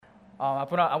I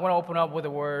want to open up with a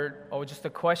word, or just a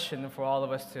question for all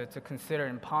of us to consider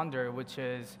and ponder, which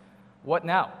is, what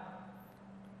now?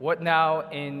 What now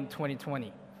in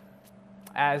 2020?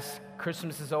 As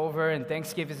Christmas is over and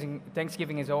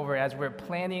Thanksgiving is over, as we're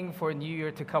planning for a new year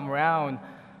to come around,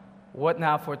 what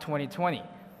now for 2020?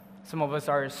 Some of us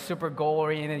are super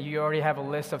goal-oriented. You already have a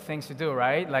list of things to do,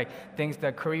 right? Like things,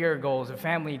 the career goals, the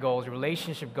family goals,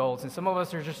 relationship goals. And some of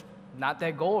us are just not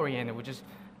that goal-oriented. We just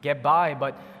get by.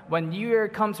 But when New Year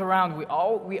comes around,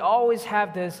 we always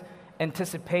have this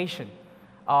anticipation,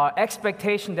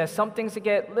 expectation that some things will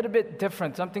get a little bit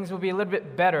different, some things will be a little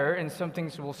bit better, and some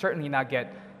things will certainly not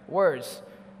get worse.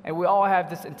 And we all have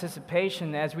this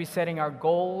anticipation as we're setting our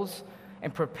goals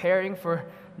and preparing for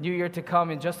New Year to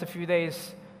come in just a few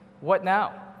days. What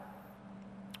now?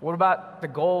 What about the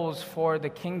goals for the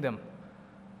kingdom?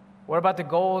 What about the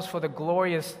goals for the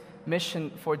glorious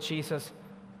mission for Jesus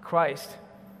Christ?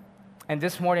 And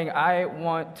this morning, I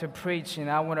want to preach and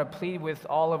I want to plead with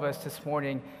all of us this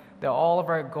morning that all of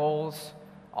our goals,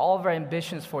 all of our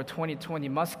ambitions for 2020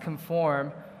 must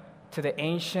conform to the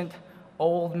ancient,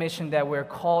 old mission that we're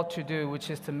called to do, which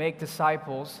is to make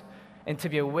disciples and to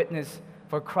be a witness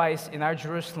for Christ in our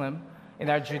Jerusalem, in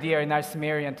our Judea, in our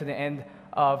Samaria, and to the end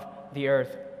of the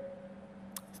earth.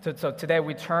 So today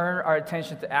we turn our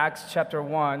attention to Acts chapter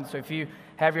 1. So if you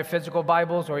have your physical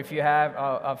Bibles or if you have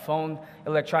a phone,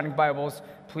 electronic Bibles,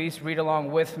 please read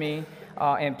along with me.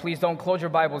 And please don't close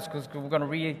your Bibles because we're going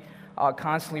to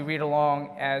constantly read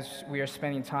along as we are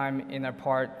spending time in our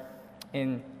part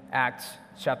in Acts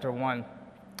chapter 1.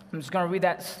 I'm just going to read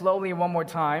that slowly one more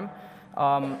time,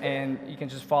 and you can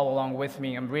just follow along with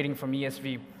me. I'm reading from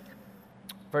ESV.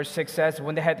 Verse 6 says,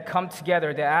 "When they had come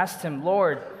together, they asked him,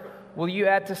 'Lord, will you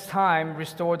at this time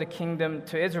restore the kingdom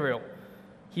to Israel?'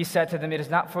 He said to them, 'It is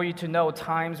not for you to know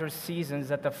times or seasons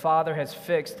that the Father has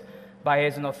fixed by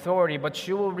his own authority, but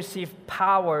you will receive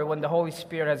power when the Holy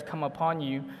Spirit has come upon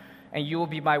you, and you will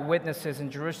be my witnesses in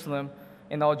Jerusalem,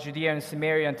 in all Judea and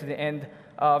Samaria, and to the end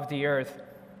of the earth.'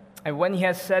 And when he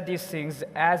had said these things,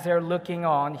 as they're looking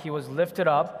on, he was lifted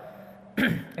up,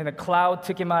 and a cloud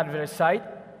took him out of their sight.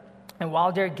 And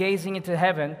while they're gazing into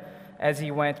heaven as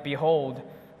he went, behold,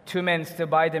 two men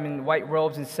stood by them in white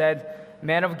robes and said,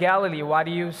 'Men of Galilee, why do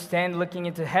you stand looking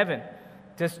into heaven?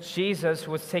 This Jesus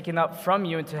who was taken up from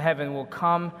you into heaven will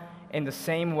come in the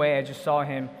same way as you saw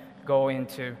him go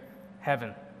into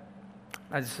heaven.'"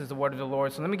 This is the word of the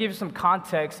Lord. So let me give you some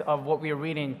context of what we are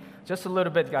reading, just a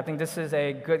little bit. I think this is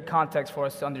a good context for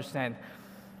us to understand.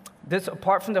 This,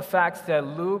 apart from the fact that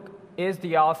Luke is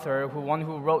the author, one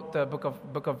who wrote the book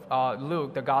of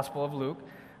Luke, the Gospel of Luke,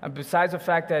 and besides the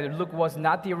fact that Luke was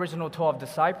not the original 12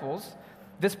 disciples,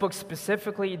 this book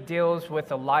specifically deals with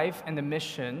the life and the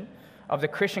mission of the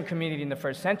Christian community in the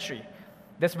first century.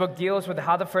 This book deals with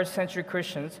how the first century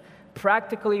Christians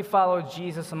practically followed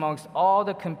Jesus amongst all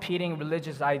the competing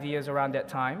religious ideas around that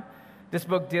time. This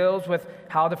book deals with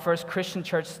how the first Christian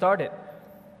church started.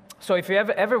 So if you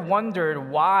ever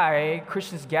wondered why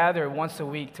Christians gather once a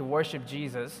week to worship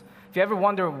Jesus, if you ever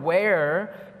wonder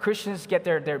where Christians get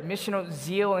their missional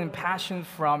zeal and passion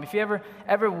from, if you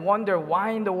ever wonder why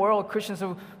in the world Christians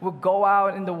will go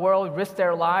out in the world, risk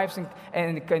their lives,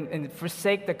 and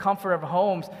forsake the comfort of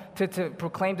homes to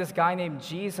proclaim this guy named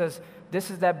Jesus, this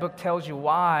is that book tells you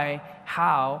why,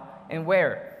 how, and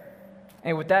where.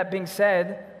 And with that being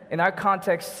said, in our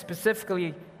context,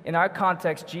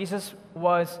 Jesus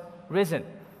was risen.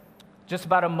 Just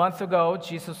about a month ago,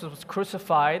 Jesus was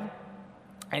crucified,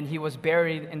 and he was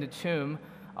buried in the tomb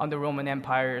under Roman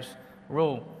Empire's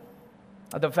rule.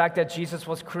 The fact that Jesus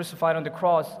was crucified on the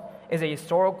cross is a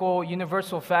historical,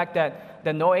 universal fact that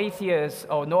no atheist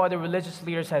or no other religious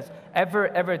leaders has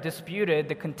ever disputed.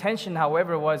 The contention,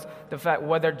 however, was the fact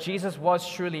whether Jesus was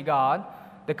truly God.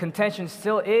 The contention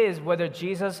still is whether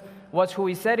Jesus was who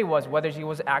he said he was, whether he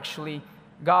was actually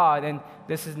God. And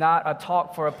this is not a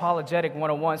talk for apologetic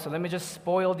 101, so let me just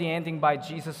spoil the ending by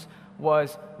Jesus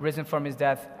was risen from his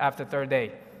death after the third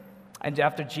day. And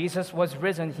after Jesus was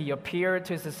risen, he appeared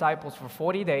to his disciples for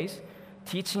 40 days,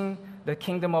 teaching the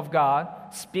kingdom of God,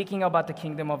 speaking about the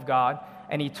kingdom of God,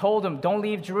 and he told them, don't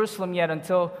leave Jerusalem yet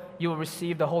until you will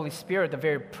receive the Holy Spirit, the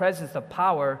very presence, the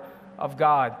power of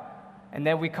God. And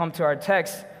then we come to our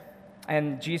text,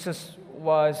 and Jesus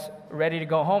was ready to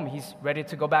go home. He's ready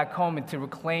to go back home and to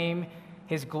reclaim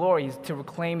his glory, to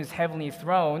reclaim his heavenly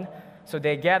throne. So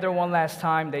they gather one last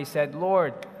time. They said,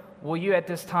 "Lord, will you at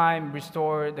this time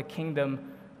restore the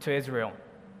kingdom to Israel?"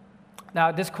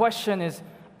 Now, this question is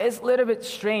a little bit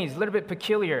strange, a little bit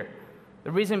peculiar.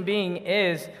 The reason being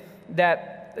is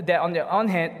that on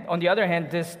the other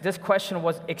hand, this question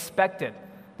was expected.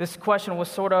 This question was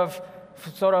sort of,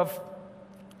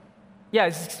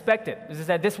 it's expected. Is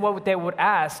that this is what they would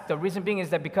ask? The reason being is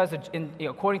that because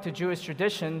according to Jewish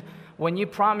tradition, when you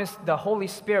promise the Holy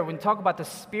Spirit, when you talk about the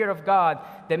Spirit of God,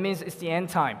 that means it's the end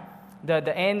time.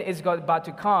 The end is about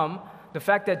to come. The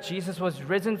fact that Jesus was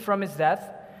risen from his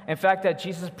death, in fact that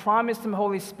Jesus promised him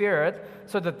Holy Spirit,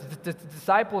 so the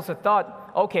disciples had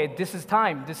thought, okay, this is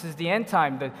time. This is the end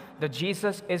time. The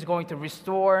Jesus is going to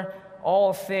restore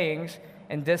all things,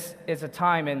 and this is a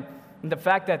time. And the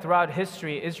fact that throughout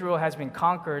history, Israel has been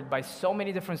conquered by so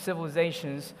many different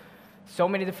civilizations, so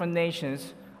many different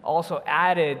nations, also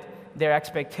added their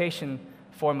expectation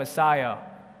for Messiah.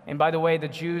 And by the way, the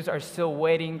Jews are still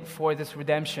waiting for this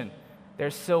redemption.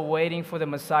 They're still waiting for the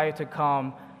Messiah to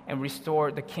come and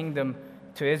restore the kingdom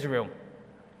to Israel.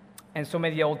 And so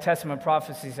many Old Testament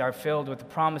prophecies are filled with the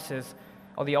promises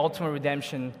of the ultimate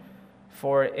redemption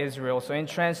for Israel. So in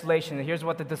translation, here's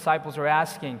what the disciples were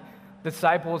asking. The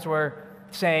disciples were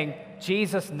saying,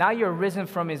 Jesus, now you're risen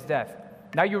from his death.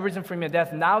 Now you're risen from your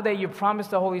death. Now that you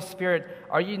promised the Holy Spirit,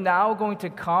 are you now going to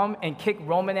come and kick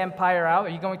Roman Empire out? Are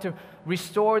you going to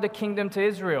restore the kingdom to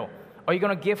Israel? Are you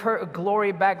going to give her a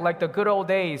glory back like the good old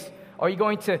days? Are you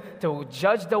going to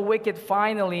judge the wicked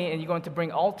finally, and you're going to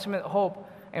bring ultimate hope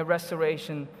and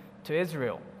restoration to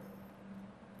Israel?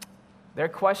 Their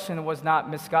question was not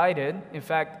misguided. In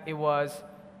fact, it was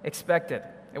expected.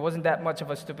 It wasn't that much of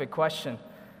a stupid question.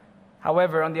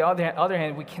 However, on the other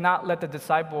hand, we cannot let the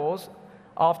disciples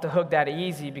off the hook that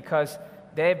easy, because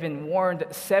they've been warned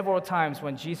several times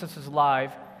when Jesus is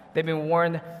alive. They've been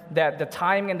warned that the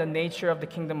timing and the nature of the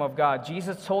kingdom of God.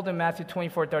 Jesus told in Matthew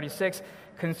 24:36,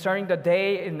 concerning the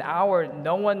day and hour,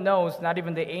 no one knows, not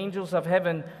even the angels of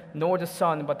heaven, nor the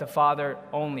Son, but the Father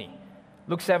only.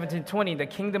 Luke 17:20, the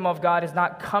kingdom of God is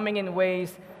not coming in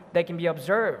ways that can be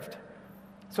observed.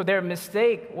 So their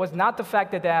mistake was not the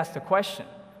fact that they asked the question.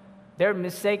 Their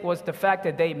mistake was the fact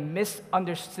that they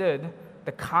misunderstood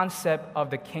the concept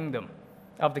of the kingdom.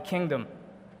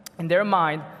 In their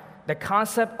mind, the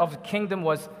concept of the kingdom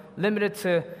was limited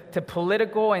to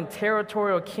political and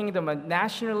territorial kingdom, a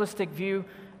nationalistic view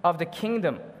of the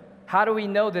kingdom. How do we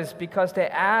know this? Because they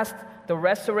asked the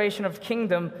restoration of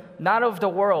kingdom, not of the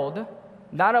world,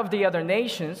 not of the other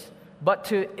nations, but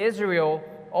to Israel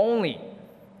only.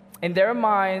 In their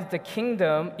minds, the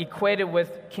kingdom equated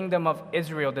with kingdom of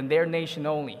Israel, then their nation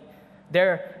only.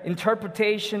 Their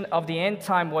interpretation of the end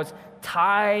time was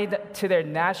tied to their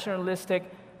nationalistic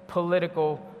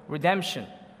political redemption.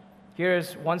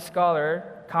 Here's one scholar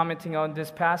commenting on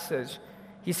this passage.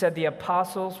 He said the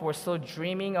apostles were still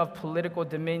dreaming of political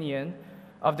dominion,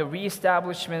 of the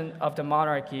reestablishment of the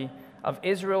monarchy, of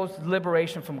Israel's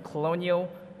liberation from colonial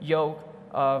yoke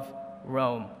of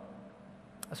Rome.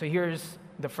 So here's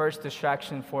the first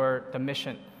distraction for the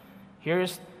mission.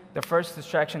 Here's the first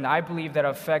distraction I believe that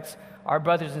affects our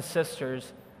brothers and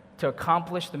sisters to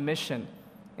accomplish the mission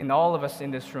in all of us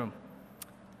in this room.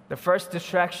 The first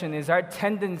distraction is our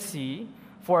tendency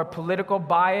for a political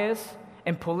bias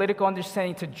and political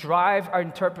understanding to drive our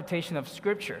interpretation of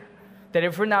Scripture. That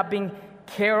if we're not being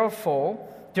careful,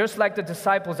 just like the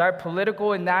disciples, our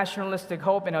political and nationalistic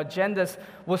hope and agendas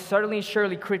will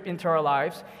surely creep into our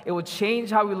lives. It will change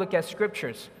how we look at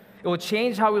Scriptures. It will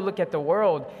change how we look at the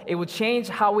world. It will change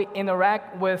how we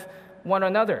interact with one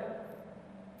another.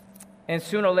 And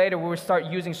sooner or later, we will start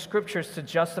using Scriptures to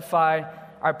justify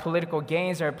our political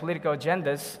gains, our political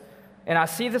agendas. And I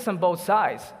see this on both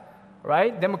sides,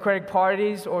 right? Democratic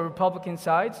parties or Republican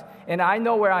sides. And I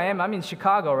know where I am. I'm in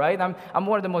Chicago, right? I'm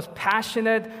one of the most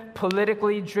passionate,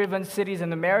 politically driven cities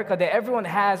in America that everyone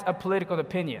has a political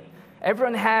opinion.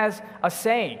 Everyone has a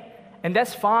saying. And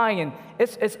that's fine. And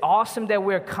it's awesome that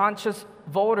we're a conscious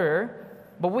voter,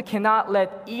 but we cannot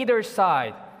let either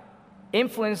side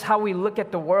influence how we look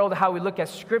at the world, how we look at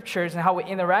Scriptures, and how we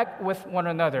interact with one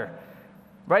another.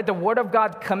 Right? The Word of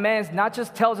God commands, not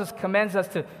just commands us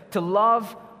to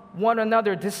love one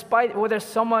another despite whether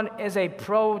someone is a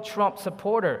pro-Trump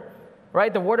supporter.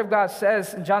 Right? The Word of God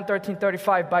says in John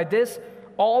 13:35, by this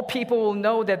all people will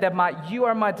know that you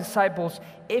are my disciples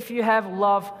if you have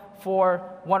love for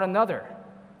one another.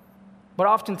 But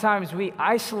oftentimes we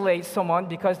isolate someone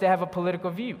because they have a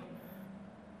political view.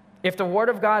 If the Word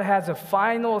of God has a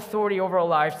final authority over our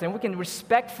lives, then we can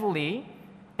respectfully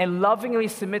and lovingly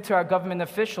submit to our government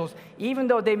officials, even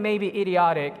though they may be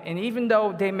idiotic and even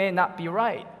though they may not be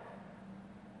right.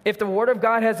 If the Word of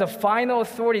God has a final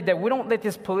authority, that we don't let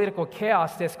this political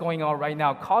chaos that's going on right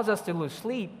now cause us to lose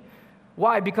sleep.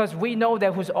 Why? Because we know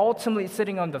that who's ultimately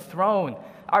sitting on the throne,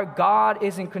 our God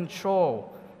is in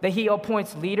control, that He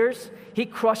appoints leaders, He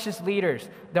crushes leaders,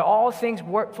 that all things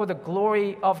work for the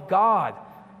glory of God.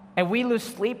 And we lose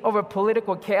sleep over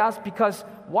political chaos because,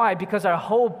 why? Because our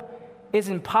hope is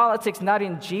in politics, not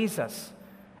in Jesus.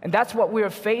 And that's what we are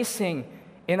facing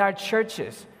in our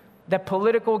churches, that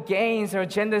political gains or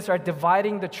agendas are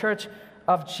dividing the church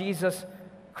of Jesus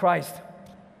Christ.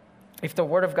 If the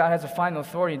Word of God has a final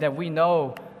authority, that we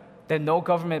know that no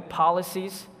government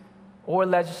policies or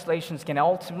legislations can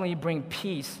ultimately bring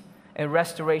peace and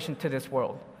restoration to this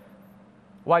world.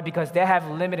 Why? Because they have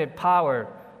limited power.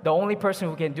 The only person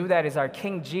who can do that is our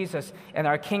King Jesus, and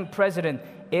our King President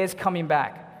is coming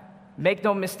back. Make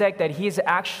no mistake that he is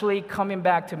actually coming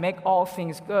back to make all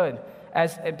things good.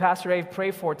 As Pastor Dave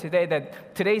prayed for today,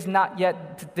 that today's not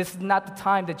yet, this is not the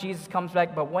time that Jesus comes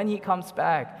back, but when he comes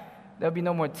back, there'll be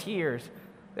no more tears,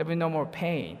 there'll be no more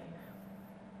pain.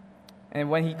 And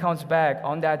when he comes back,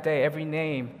 on that day, every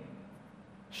name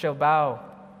shall bow,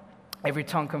 every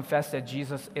tongue confess that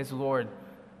Jesus is Lord.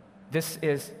 This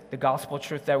is the gospel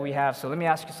truth that we have. So let me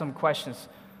ask you some questions,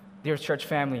 dear church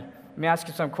family. Let me ask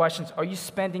you some questions. Are you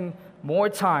spending more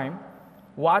time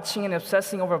watching and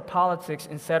obsessing over politics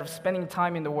instead of spending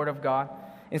time in the Word of God?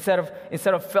 Instead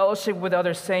of fellowship with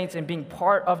other saints and being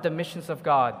part of the missions of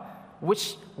God?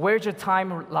 Where's your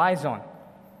time lies on?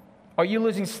 Are you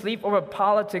losing sleep over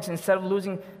politics instead of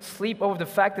losing sleep over the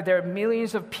fact that there are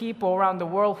millions of people around the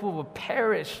world who will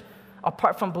perish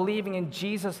apart from believing in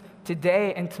Jesus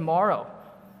today and tomorrow?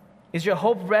 Is your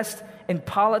hope rest in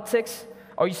politics?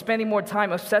 Are you spending more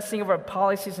time obsessing over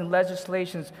policies and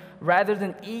legislations rather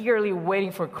than eagerly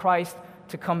waiting for Christ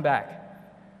to come back?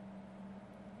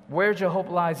 Where your hope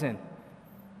lies in.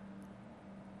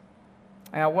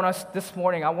 And I want us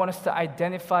to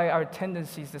identify our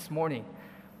tendencies this morning.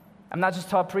 I'm not just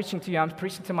preaching to you, I'm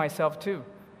preaching to myself too.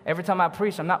 Every time I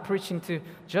preach, I'm not preaching to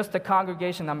just the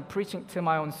congregation, I'm preaching to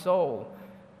my own soul.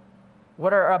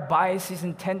 What are our biases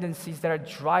and tendencies that are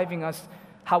driving us,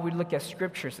 how we look at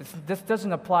scriptures? This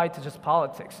doesn't apply to just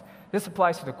politics. This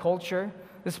applies to the culture.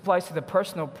 This applies to the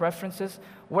personal preferences.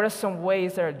 What are some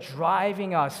ways that are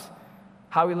driving us,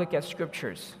 how we look at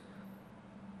scriptures?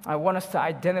 I want us to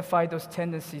identify those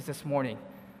tendencies this morning.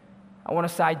 I want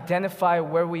us to identify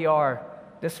where we are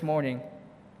this morning.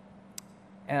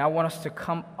 And I want us to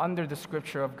come under the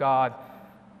scripture of God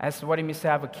as what it means to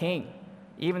have a king.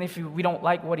 Even if we don't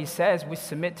like what he says, we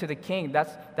submit to the king.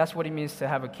 That's what it means to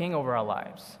have a king over our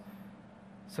lives.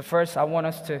 So first, I want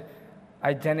us to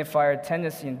identify our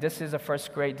tendency, and this is the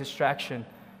first great distraction,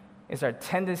 is our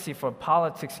tendency for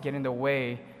politics to get in the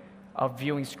way of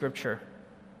viewing scripture.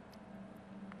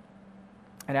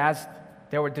 And as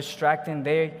they were distracted,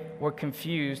 they were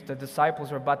confused, the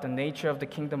disciples were about the nature of the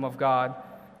kingdom of God.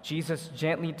 Jesus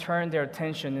gently turned their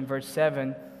attention in verse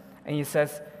 7, and he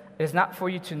says, "It is not for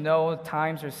you to know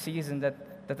times or seasons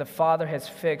that the Father has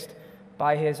fixed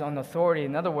by his own authority."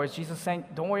 In other words, Jesus is saying,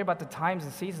 don't worry about the times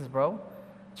and seasons, bro.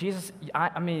 Jesus,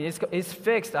 it's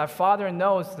fixed. Our Father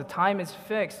knows the time is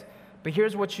fixed. But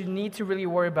here's what you need to really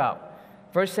worry about.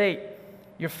 Verse 8,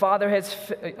 your Father has,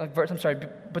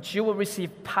 but you will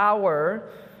receive power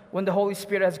when the Holy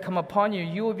Spirit has come upon you.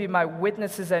 You will be my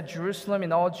witnesses at Jerusalem,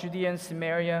 in all Judea and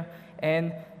Samaria,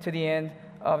 and to the end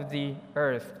of the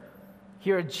earth.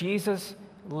 Here, Jesus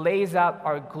lays out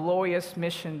our glorious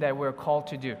mission that we're called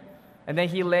to do. And then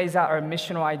he lays out our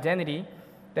missional identity.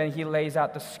 Then he lays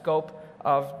out the scope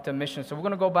of the mission. So we're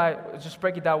going to just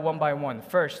break it down one by one.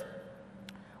 First,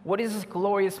 what is this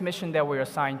glorious mission that we're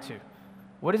assigned to?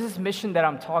 What is this mission that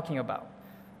I'm talking about?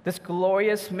 This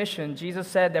glorious mission, Jesus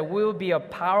said that we will be a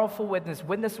powerful witness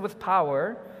with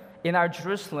power in our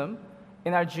Jerusalem,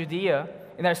 in our Judea,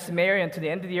 in our Samaria, and to the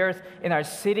end of the earth, in our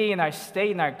city, in our state,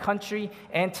 in our country,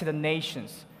 and to the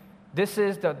nations. This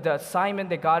is the assignment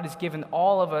that God has given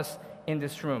all of us in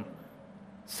this room.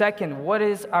 Second, what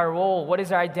is our role? What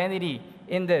is our identity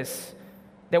in this?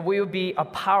 That we will be a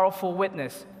powerful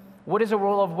witness. What is the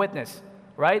role of witness?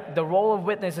 Right? The role of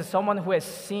witness is someone who has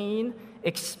seen,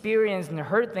 experienced, and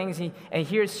heard things, and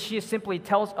he or she simply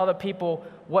tells other people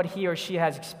what he or she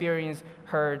has experienced,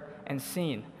 heard, and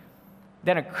seen.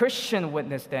 Then a Christian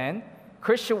witness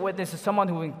is someone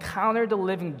who encountered the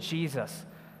living Jesus,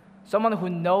 someone who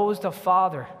knows the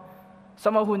Father,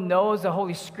 someone who knows the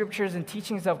Holy Scriptures and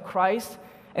teachings of Christ,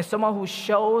 and someone who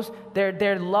shows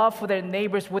their love for their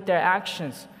neighbors with their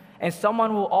actions, and someone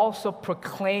who also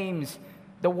proclaims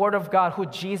the Word of God, who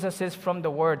Jesus is from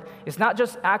the Word. It's not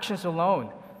just actions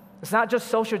alone. It's not just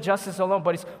social justice alone,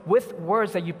 but it's with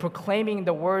words that you're proclaiming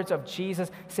the words of Jesus,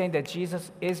 saying that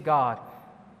Jesus is God.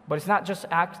 But it's not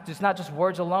just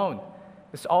words alone.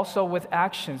 It's also with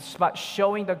actions. It's about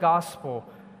showing the gospel,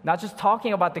 not just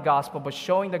talking about the gospel, but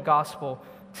showing the gospel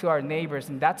to our neighbors.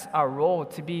 And that's our role,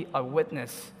 to be a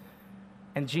witness.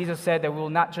 And Jesus said that we will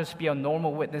not just be a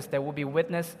normal witness, there will be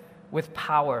witness with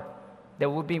power. There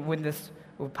will be witness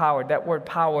with power. That word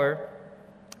power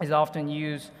is often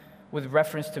used with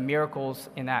reference to miracles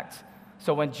in Acts.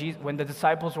 So when the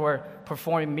disciples were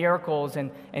performing miracles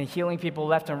and healing people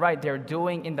left and right, they're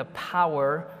doing in the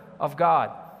power of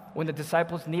God. When the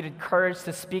disciples needed courage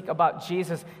to speak about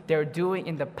Jesus, they're doing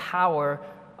in the power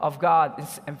of God.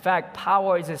 In fact,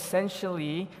 power is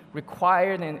essentially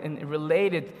required and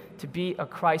related to be a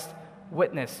Christ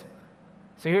witness.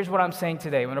 So here's what I'm saying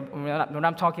today. When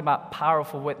I'm talking about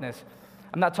powerful witness,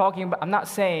 I'm not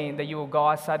saying that you will go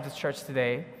outside this church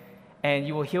today and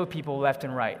you will heal people left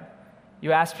and right.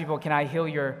 You ask people, can I heal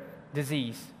your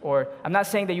disease? Or I'm not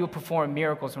saying that you will perform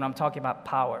miracles when I'm talking about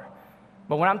power.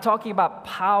 But when I'm talking about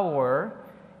power,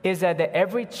 is that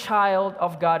every child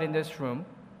of God in this room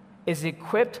is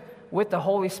equipped with the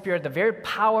Holy Spirit, the very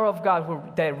power of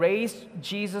God that raised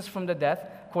Jesus from the death,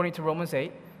 according to Romans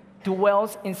 8,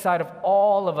 dwells inside of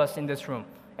all of us in this room,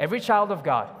 every child of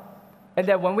God. And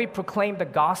that when we proclaim the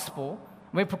gospel,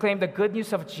 when we proclaim the good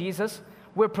news of Jesus,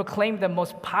 we're proclaiming the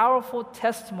most powerful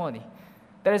testimony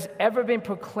that has ever been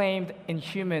proclaimed in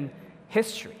human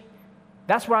history.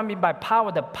 That's what I mean by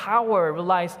power. The power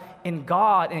relies in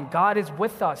God, and God is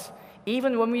with us,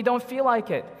 even when we don't feel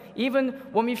like it. Even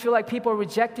when we feel like people are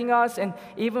rejecting us, and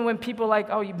even when people are like,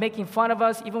 oh, you're making fun of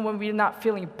us, even when we're not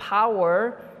feeling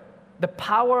power, the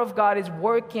power of God is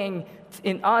working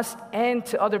in us and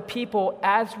to other people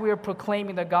as we are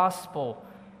proclaiming the gospel.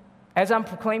 As I'm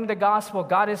proclaiming the gospel,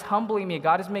 God is humbling me.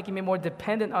 God is making me more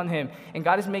dependent on Him. And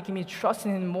God is making me trust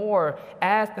in Him more.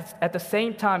 At the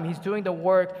same time, He's doing the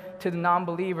work to the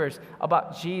non-believers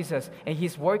about Jesus. And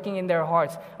He's working in their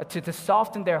hearts to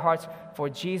soften their hearts for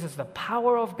Jesus. The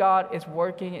power of God is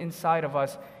working inside of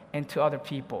us and to other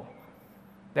people.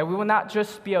 That we will not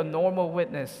just be a normal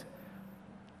witness,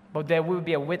 but that we will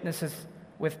be a witnesses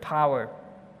with power.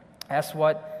 That's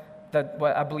what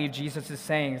I believe Jesus is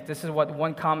saying. This is what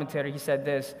one commentator, he said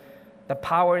this: the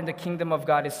power in the kingdom of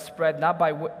God is spread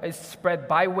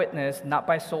by witness, not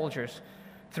by soldiers,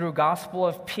 through gospel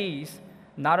of peace,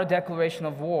 not a declaration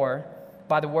of war,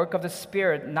 by the work of the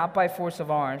Spirit, not by force of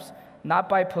arms, not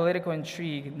by political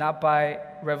intrigue, not by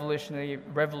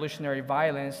revolutionary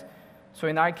violence. So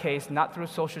in our case, not through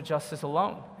social justice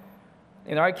alone.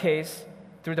 In our case,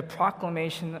 through the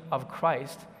proclamation of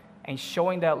Christ and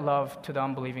showing that love to the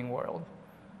unbelieving world.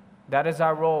 That is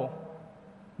our role,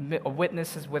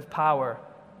 witnesses with power.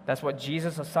 That's what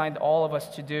Jesus assigned all of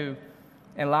us to do.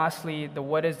 And lastly,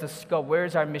 what is the scope? Where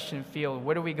is our mission field?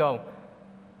 Where do we go?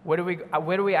 Where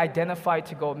do we identify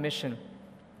to go mission?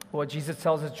 Well, Jesus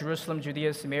tells us Jerusalem,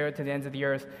 Judea, Samaria, to the ends of the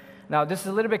earth. Now, this is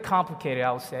a little bit complicated,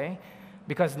 I would say,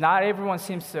 because not everyone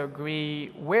seems to agree,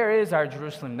 where is our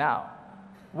Jerusalem now?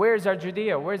 Where is our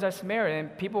Judea? Where is our Samaria?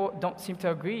 And people don't seem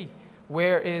to agree.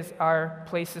 Where is our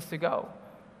places to go?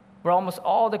 Where almost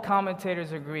all the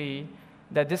commentators agree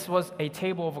that this was a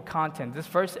table of content. This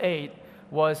verse 8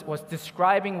 was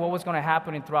describing what was going to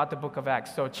happen throughout the book of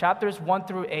Acts. So chapters 1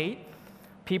 through 8,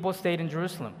 people stayed in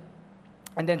Jerusalem.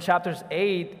 And then chapters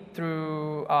 8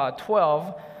 through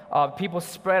 12, people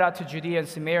spread out to Judea and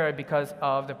Samaria because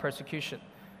of the persecution.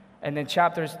 And then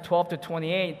chapters 12 to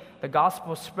 28, the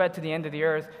gospel spread to the end of the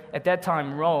earth. At that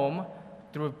time, Rome,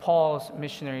 through Paul's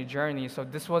missionary journey. So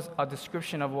this was a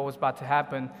description of what was about to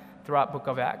happen throughout the book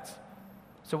of Acts.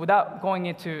 So without going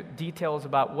into details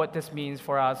about what this means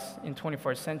for us in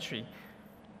 21st century,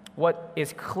 what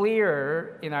is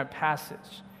clear in our passage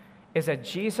is that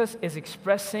Jesus is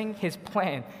expressing His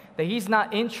plan, that He's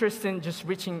not interested in just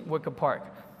reaching Wicker Park.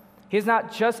 He's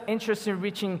not just interested in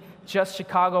reaching just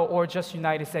Chicago or just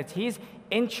United States. He's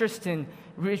interested in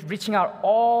reaching out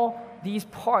all these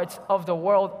parts of the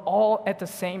world all at the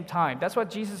same time. That's what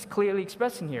Jesus is clearly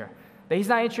expressing here. That He's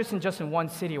not interested in just in one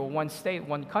city or one state,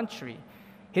 one country.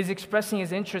 He's expressing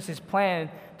His interest, His plan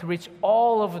to reach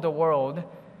all over the world.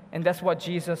 And that's what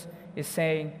Jesus is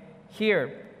saying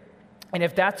here. And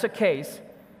if that's the case,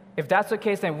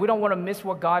 then we don't want to miss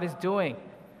what God is doing.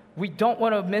 We don't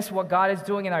want to miss what God is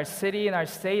doing in our city, in our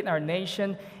state, in our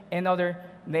nation, and other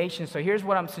nations. So here's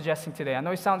what I'm suggesting today. I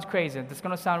know it sounds crazy. It's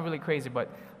going to sound really crazy, but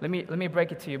let me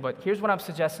break it to you. But here's what I'm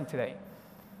suggesting today.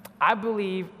 I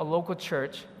believe a local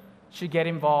church should get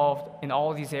involved in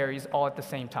all of these areas all at the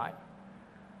same time.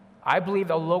 I believe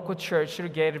a local church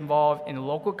should get involved in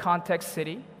local context,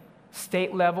 city,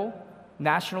 state level,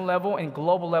 national level, and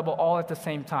global level all at the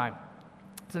same time.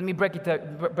 So let me break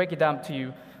it down to you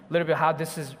a little bit how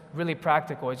this is really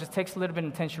practical. It just takes a little bit of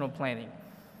intentional planning.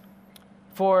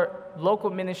 For local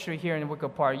ministry here in Wicker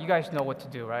Park, you guys know what to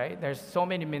do, right? There's so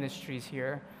many ministries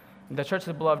here. The Church of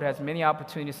the Beloved has many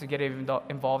opportunities to get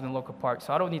involved in local parks,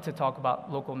 so I don't need to talk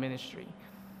about local ministry.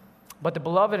 But the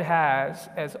Beloved has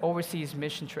as overseas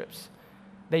mission trips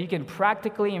that you can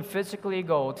practically and physically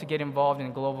go to get involved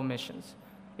in global missions.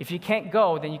 If you can't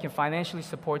go, then you can financially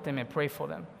support them and pray for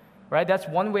them, right? That's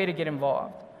one way to get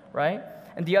involved, right?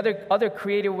 And the other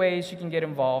creative ways you can get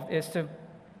involved is to,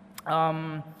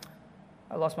 I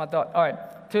lost my thought. All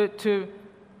right, to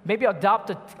maybe adopt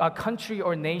a country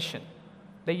or nation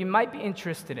that you might be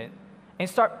interested in and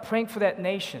start praying for that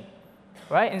nation,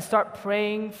 right? And start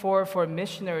praying for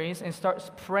missionaries and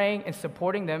start praying and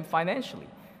supporting them financially.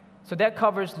 So that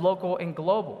covers local and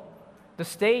global. The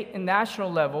state and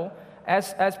national level,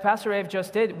 as Pastor Ave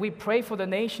just did, we pray for the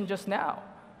nation just now,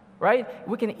 right?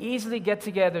 We can easily get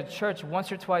together, church,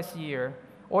 once or twice a year,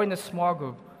 or in a small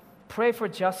group. Pray for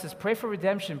justice, pray for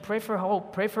redemption, pray for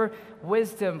hope, pray for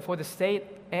wisdom for the state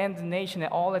and the nation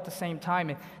all at the same time.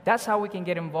 And that's how we can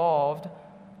get involved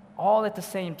all at the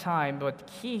same time. But the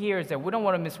key here is that we don't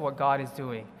want to miss what God is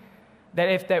doing. That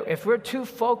if we're too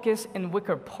focused in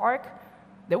Wicker Park,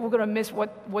 that we're going to miss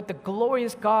what the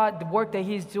glorious God, the work that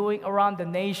He's doing around the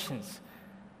nations.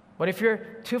 But if you're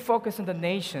too focused on the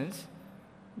nations,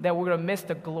 then we're going to miss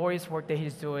the glorious work that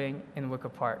He's doing in Wicker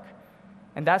Park.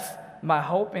 And that's my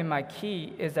hope and my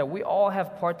key, is that we all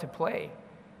have part to play,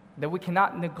 that we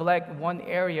cannot neglect one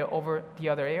area over the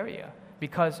other area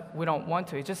because we don't want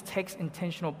to. It just takes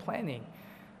intentional planning.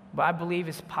 But I believe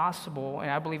it's possible,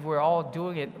 and I believe we're all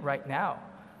doing it right now.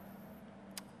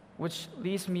 Which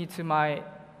leads me to my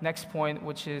next point,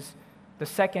 which is the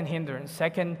second hindrance,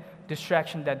 second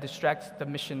distraction that distracts the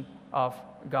mission of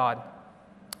God.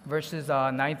 Verses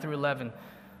 9 through 11.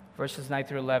 Verses 9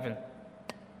 through 11.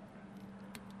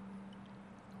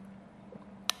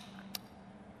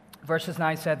 Verses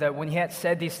 9 said that when He had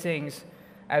said these things,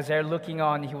 as they're looking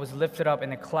on, He was lifted up,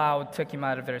 and a cloud took Him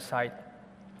out of their sight.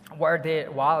 While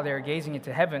they were gazing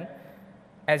into heaven,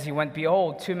 as He went,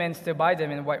 behold, two men stood by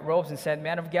them in white robes and said,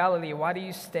 "Man of Galilee, why do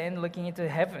you stand looking into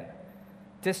heaven?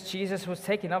 This Jesus who was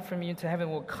taken up from you into heaven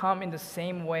will come in the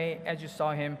same way as you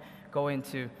saw Him go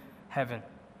into heaven."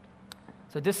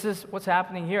 So this is what's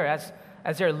happening here.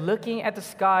 As they're looking at the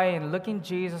sky and looking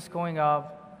Jesus going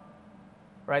up,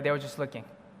 right, they were just looking.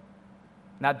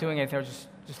 Not doing anything, they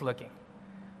were just looking.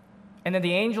 And then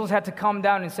the angels had to come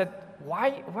down and said, why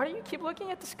do you keep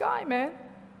looking at the sky, man?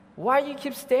 Why do you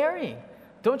keep staring?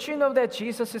 Don't you know that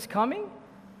Jesus is coming?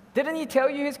 Didn't He tell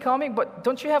you He's coming? But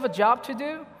don't you have a job to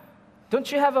do?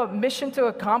 Don't you have a mission to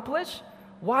accomplish?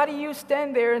 Why do you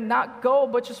stand there and not go,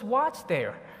 but just watch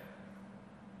there?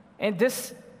 And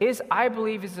this is, I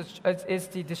believe, is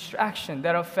the distraction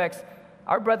that affects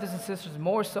our brothers and sisters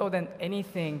more so than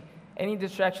anything, any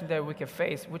distraction that we can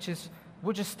face, which is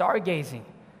we're just stargazing.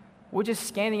 We're just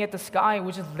scanning at the sky.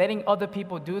 We're just letting other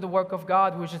people do the work of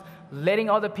God. We're just letting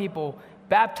other people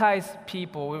baptize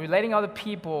people. We're letting other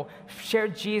people share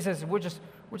Jesus. We're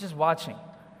just watching.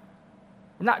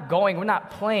 We're not going. We're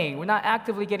not playing. We're not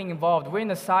actively getting involved. We're in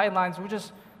the sidelines. We're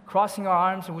just crossing our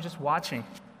arms and we're just watching.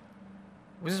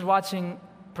 We're just watching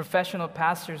professional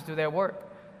pastors do their work.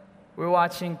 We're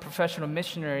watching professional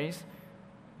missionaries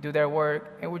do their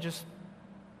work, and we're just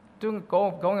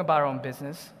going about our own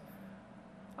business,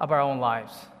 of our own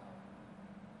lives.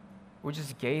 We're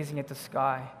just gazing at the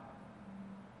sky,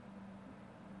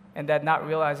 and that not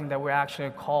realizing that we're actually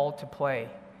called to play,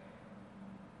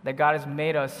 that God has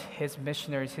made us His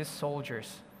missionaries, His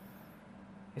soldiers.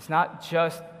 It's not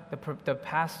just the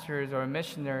pastors or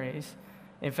missionaries.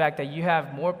 In fact, that you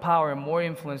have more power and more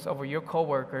influence over your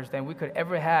coworkers than we could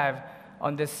ever have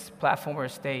on this platform or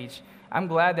stage. I'm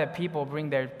glad that people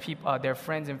bring their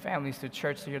friends and families to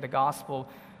church to hear the gospel,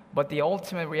 but the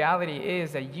ultimate reality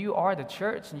is that you are the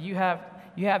church, and you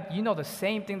know the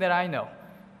same thing that I know.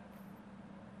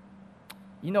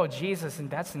 You know Jesus, and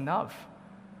that's enough.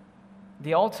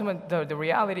 The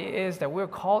reality is that we're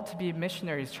called to be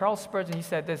missionaries. Charles Spurgeon, he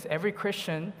said this: every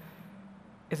Christian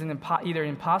is either an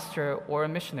imposter or a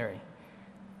missionary.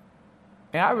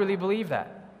 And I really believe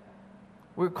that.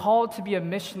 We're called to be a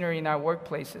missionary in our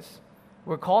workplaces.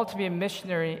 We're called to be a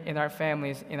missionary in our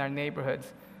families, in our neighborhoods.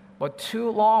 But too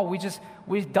long,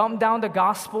 we dumb down the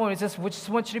gospel, and we just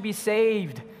want you to be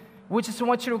saved. We just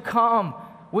want you to come.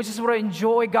 We just want to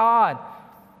enjoy God.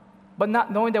 But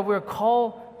not knowing that we're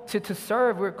called to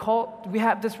serve. We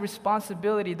have this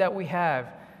responsibility that we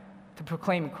have to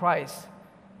proclaim Christ.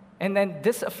 And then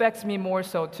this affects me more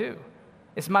so too.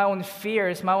 It's my own fear,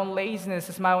 it's my own laziness,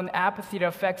 it's my own apathy that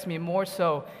affects me more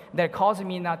so, that causes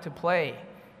me not to play.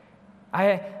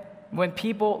 When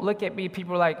people look at me,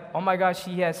 people are like, "Oh my gosh,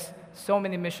 he has so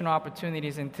many mission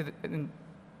opportunities." And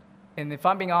if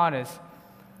I'm being honest,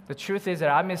 The truth is that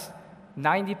I miss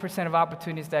 90% of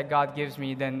opportunities that God gives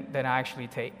me than I actually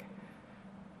take.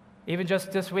 Even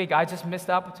just this week, I just missed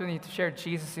the opportunity to share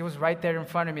Jesus. It was right there in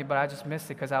front of me, but I just missed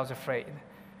it because I was afraid.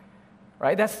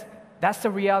 Right? That's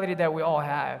the reality that we all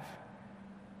have.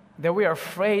 That we are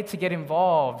afraid to get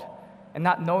involved and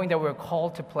not knowing that we're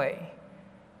called to play.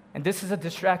 And this is a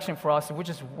distraction for us. We're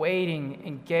just waiting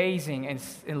and gazing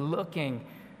and looking,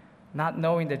 not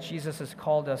knowing that Jesus has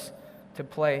called us to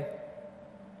play.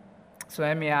 So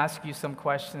let me ask you some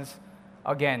questions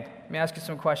again. Let me ask you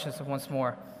some questions once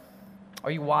more.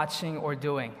 Are you watching or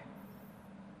doing?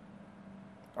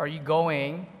 Are you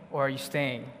going or are you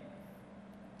staying?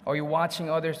 Are you watching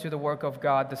others do the work of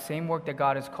God, the same work that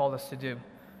God has called us to do?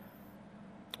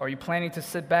 Are you planning to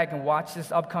sit back and watch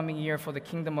this upcoming year for the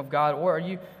kingdom of God, or are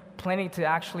you planning to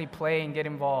actually play and get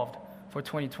involved for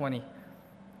 2020?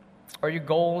 Are your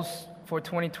goals for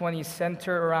 2020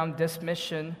 center around this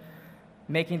mission,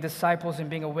 making disciples and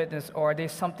being a witness, or are they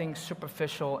something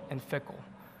superficial and fickle?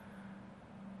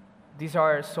 These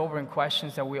are sobering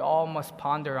questions that we all must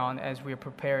ponder on as we are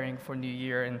preparing for New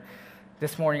Year. And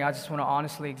this morning, I just want to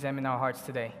honestly examine our hearts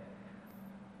today.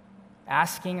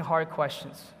 Asking hard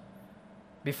questions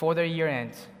before the year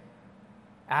ends.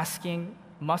 Asking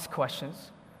must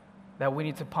questions that we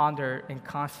need to ponder and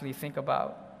constantly think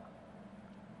about.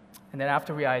 And then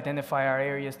after we identify our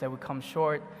areas that we come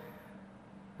short,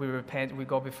 we repent, we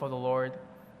go before the Lord,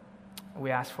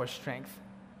 we ask for strength.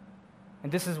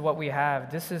 And this is what we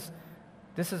have. This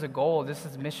is a goal. This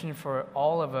is a mission for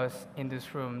all of us in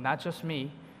this room, not just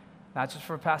me, not just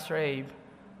for Pastor Abe,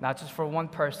 not just for one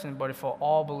person, but for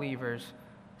all believers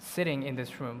sitting in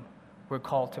this room. We're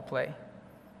called to play.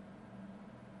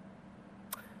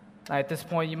 Now, at this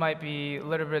point, you might be a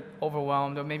little bit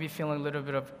overwhelmed or maybe feeling a little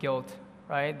bit of guilt,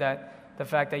 right? That the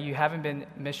fact that you haven't been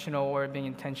missional or being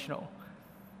intentional.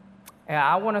 And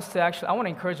I want to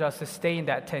encourage us to stay in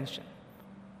that tension.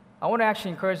 I want to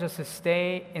actually encourage us to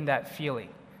stay in that feeling.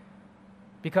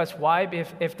 Because why?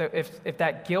 If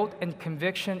that guilt and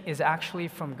conviction is actually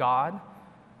from God,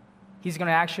 He's going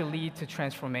to actually lead to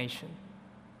transformation.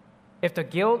 If the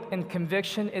guilt and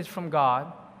conviction is from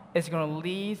God, it's going to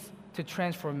lead to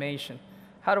transformation.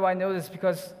 How do I know this?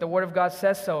 Because the Word of God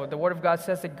says so. The Word of God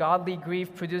says that godly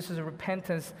grief produces a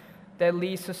repentance that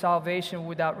leads to salvation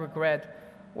without regret,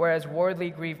 whereas worldly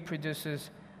grief produces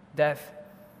death.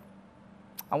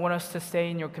 I want us to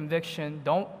stay in your conviction.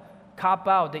 Don't cop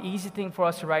out. The easy thing for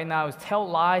us right now is tell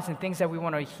lies and things that we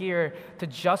want to hear to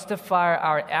justify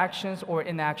our actions or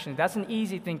inactions. That's an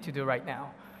easy thing to do right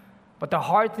now. But the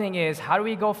hard thing is, how do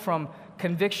we go from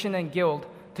conviction and guilt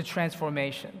to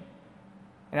transformation?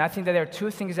 And I think that there are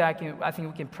two things that I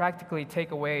think we can practically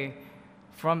take away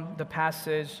from the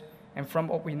passage and from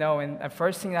what we know. And the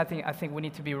first thing I think we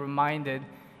need to be reminded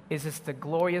is it's the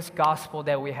glorious gospel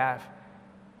that we have.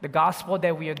 The gospel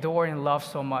that we adore and love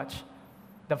so much.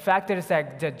 The fact is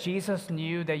that Jesus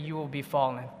knew that you will be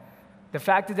fallen. The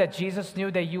fact is that Jesus knew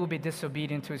that you will be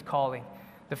disobedient to His calling.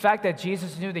 The fact that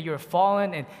Jesus knew that you're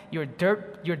fallen and you're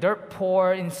dirt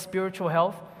poor in spiritual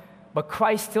health, but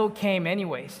Christ still came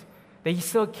anyways. That He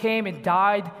still came and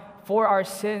died for our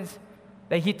sins.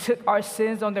 That He took our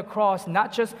sins on the cross,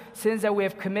 not just sins that we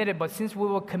have committed, but sins we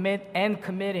will commit and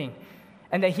committing.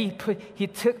 And that He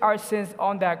took our sins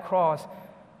on that cross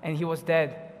and He was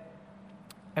dead.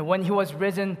 And when He was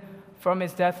risen from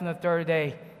His death on the third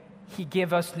day, He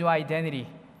gave us new identity.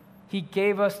 He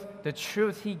gave us the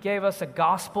truth. He gave us a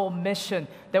gospel mission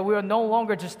that we are no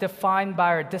longer just defined by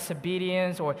our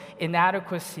disobedience or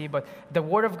inadequacy, but the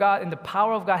Word of God and the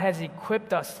power of God has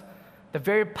equipped us. The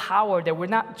very power that we're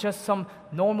not just some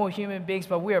normal human beings,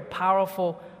 but we are a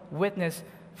powerful witness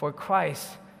for Christ.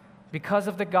 Because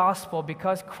of the gospel,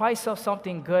 because Christ saw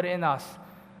something good in us,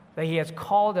 that He has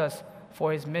called us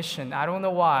for His mission. I don't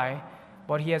know why,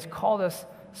 but He has called us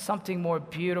something more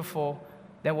beautiful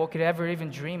than what could ever even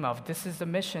dream of. This is the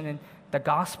mission, and the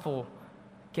gospel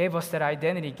gave us that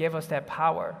identity, gave us that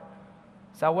power.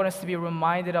 So I want us to be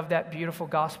reminded of that beautiful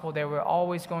gospel that we're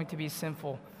always going to be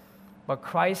sinful, but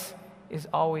Christ is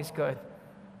always good.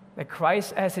 That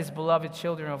Christ, as His beloved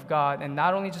children of God, and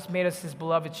not only just made us His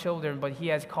beloved children, but He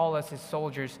has called us His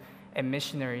soldiers and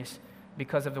missionaries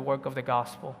because of the work of the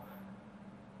gospel.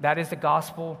 That is the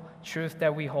gospel truth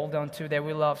that we hold on to, that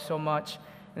we love so much.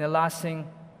 And the last thing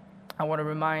I want to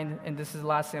remind, and this is the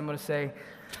last thing I'm going to say,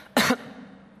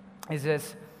 is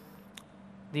this.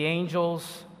 The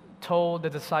angels told the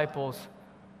disciples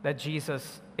that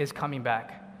Jesus is coming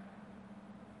back.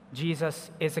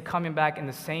 Jesus is coming back in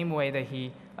the same way that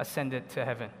He ascended to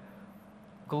heaven.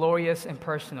 Glorious and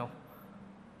personal.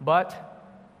 But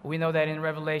we know that in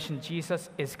Revelation, Jesus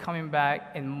is coming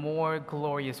back in more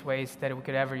glorious ways than we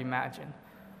could ever imagine.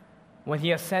 When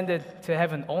he ascended to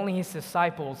heaven, only his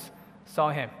disciples saw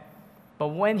him. But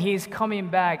when he's coming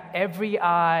back, every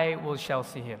eye shall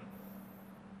see him.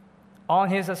 On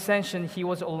his ascension, he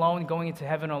was alone, going into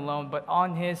heaven alone. But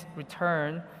on his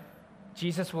return,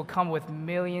 Jesus will come with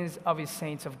millions of his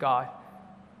saints of God.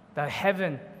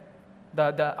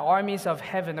 The armies of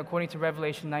heaven, according to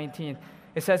Revelation 19,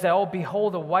 it says that, oh,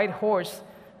 behold, a white horse,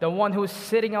 the one who is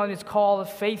sitting on his call,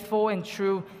 faithful and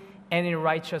true and in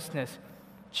righteousness.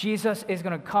 Jesus is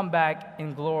going to come back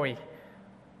in glory.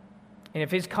 And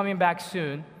if he's coming back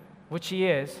soon, which he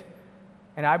is,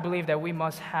 and I believe that we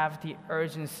must have the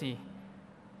urgency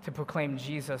to proclaim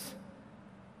Jesus.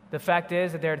 The fact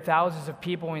is that there are thousands of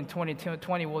people in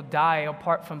 2020 will die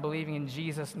apart from believing in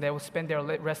Jesus, and they will spend their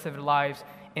rest of their lives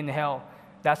in hell.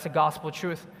 That's the gospel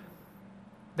truth.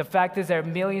 The fact is there are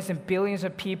millions and billions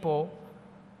of people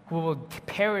who will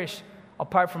perish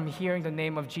apart from hearing the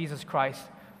name of Jesus Christ.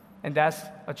 And that's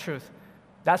a truth.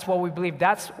 That's what we believe.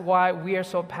 That's why we are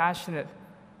so passionate.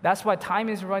 That's why time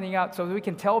is running out, so that we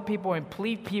can tell people and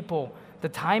plead people, the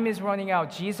time is running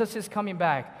out. Jesus is coming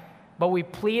back. But we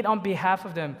plead on behalf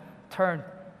of them, turn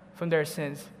from their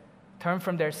sins. Turn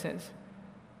from their sins.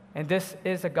 And this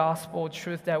is a gospel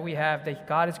truth that we have, that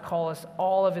God has called us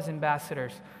all of his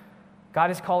ambassadors. God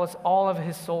has called us all of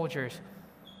his soldiers.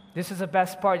 This is the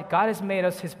best part. God has made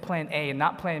us his plan A and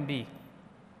not plan B.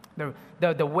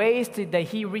 The ways that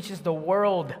he reaches the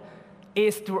world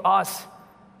is through us.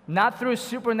 Not through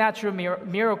supernatural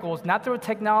miracles, not through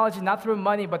technology, not through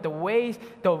money, but the only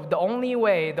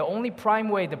prime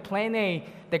way, the plan A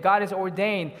that God has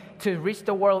ordained to reach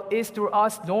the world is through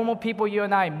us, normal people, you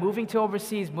and I, moving to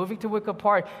overseas, moving to Wicker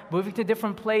Park, moving to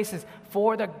different places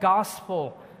for the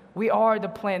gospel. We are the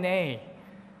plan A.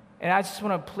 And I just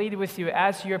want to plead with you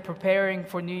as you're preparing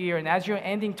for New Year and as you're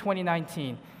ending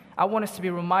 2019, I want us to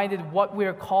be reminded what we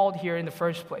are called here in the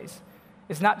first place.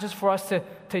 It's not just for us to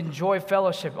enjoy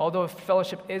fellowship, although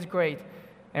fellowship is great,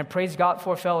 and praise God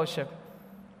for fellowship.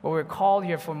 But we're called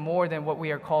here for more than what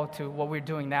we are called to, what we're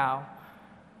doing now.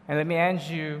 And let me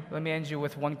end you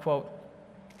with one quote.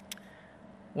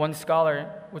 One scholar,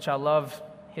 which I love,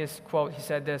 his quote, he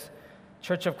said this: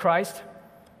 Church of Christ,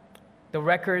 the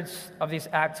records of these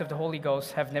acts of the Holy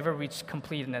Ghost have never reached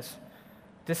completeness.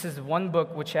 This is one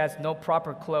book which has no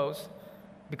proper close,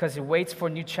 because it waits for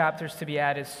new chapters to be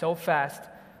added so fast,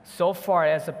 so far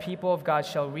as the people of God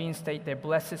shall reinstate their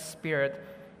blessed spirit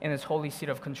in his holy seat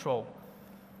of control.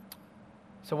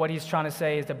 So what he's trying to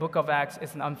say is the book of Acts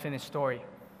is an unfinished story.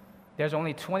 There's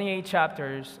only 28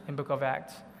 chapters in book of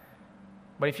Acts.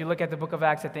 But if you look at the book of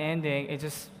Acts at the ending, it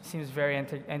just seems very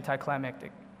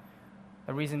anticlimactic.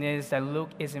 The reason is that Luke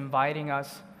is inviting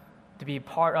us to be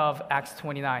part of Acts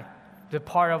 29. The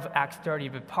part of Acts 30,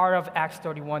 the part of Acts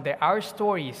 31, that our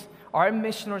stories, our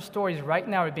missional stories right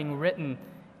now are being written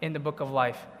in the book of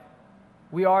life.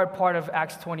 We are part of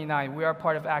Acts 29. We are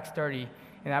part of Acts 30.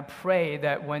 And I pray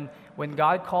that when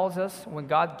God calls us, when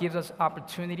God gives us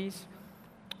opportunities,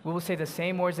 we will say the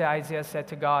same words that Isaiah said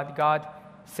to God: God,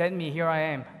 send me, here I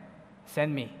am,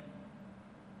 send me.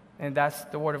 And that's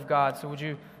the word of God. So would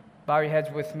you bow your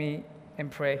heads with me and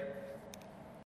pray?